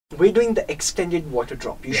We're doing the extended water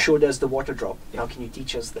drop. You showed us the water drop. Now can you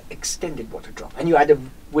teach us the extended water drop? And you add a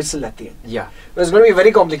whistle at the end. Yeah. But it's going to be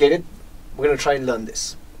very complicated. We're going to try and learn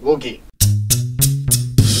this. Okay.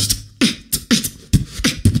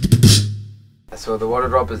 So the water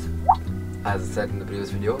drop is, as I said in the previous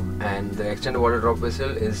video, and the extended water drop whistle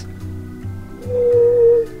is.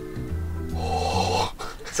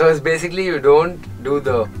 So it's basically you don't do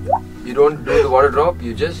the water drop.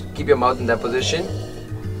 You just keep your mouth in that position.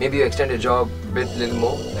 Maybe you extend your jaw a little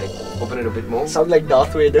more, like open it a bit more. Sound like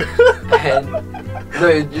Darth Vader. And no,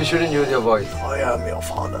 you shouldn't use your voice. I am your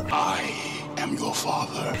father. I am your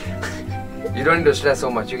father. You don't need to stress so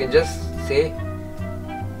much. You can just say,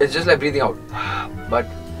 it's just like breathing out. But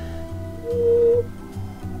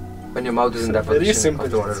when your mouth is in that Very position simple.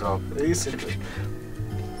 of the water drop. Very simple.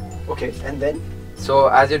 Okay, and then? So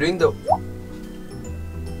as you're doing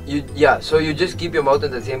so you just keep your mouth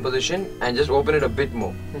in the same position and just open it a bit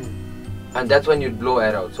more. And that's when you blow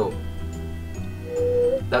air out. So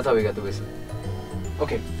that's how we get the whistle.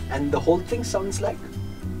 Okay, and the whole thing sounds like?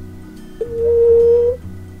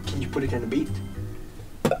 Can you put it in a beat?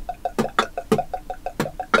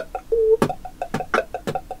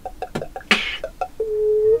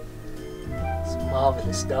 It's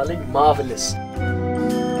marvelous, darling, marvelous.